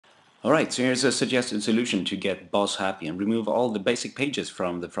Alright, so here's a suggested solution to get Boss happy and remove all the basic pages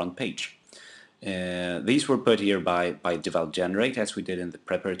from the front page. These were put here by devel generate, as we did in the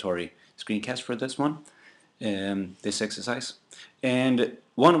preparatory screencast for this one, this exercise. And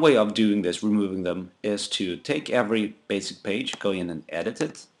one way of doing this, removing them, is to take every basic page, go in and edit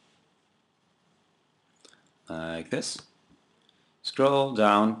it, like this. Scroll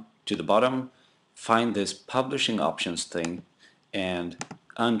down to the bottom, find this publishing options thing, and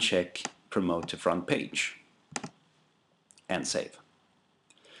uncheck promote to front page, and save.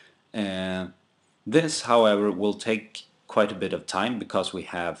 This, however, will take quite a bit of time because we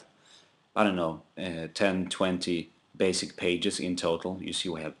have, I don't know, 10, 20 basic pages in total. You see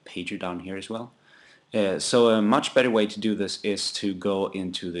we have pager down here as well. So a much better way to do this is to go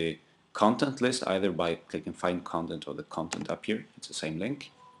into the content list, either by clicking find content or the content up here. It's the same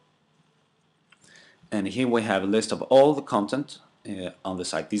link. And here we have a list of all the content on the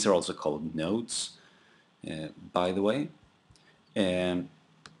site. These are also called nodes, by the way. And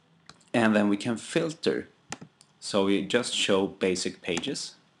then we can filter. So we just show basic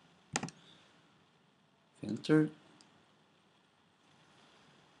pages. Filter.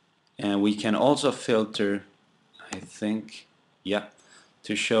 And we can also filter, I think, yeah,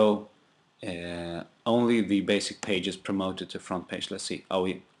 to show only the basic pages promoted to front page. Let's see.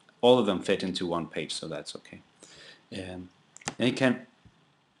 Oh, all of them fit into one page, so that's okay. And you can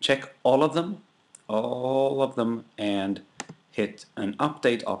check all of them, and hit an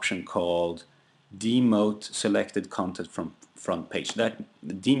update option called demote selected content from front page. That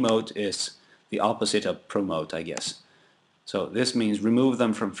demote is the opposite of promote, I guess. So this means remove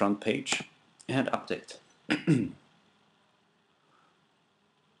them from front page and update.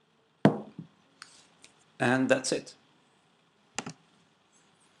 And that's it.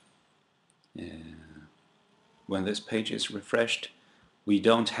 When this page is refreshed, we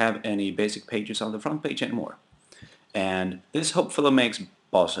don't have any basic pages on the front page anymore. And this hopefully makes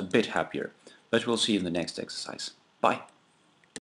Boss a bit happier, but we'll see in the next exercise. Bye.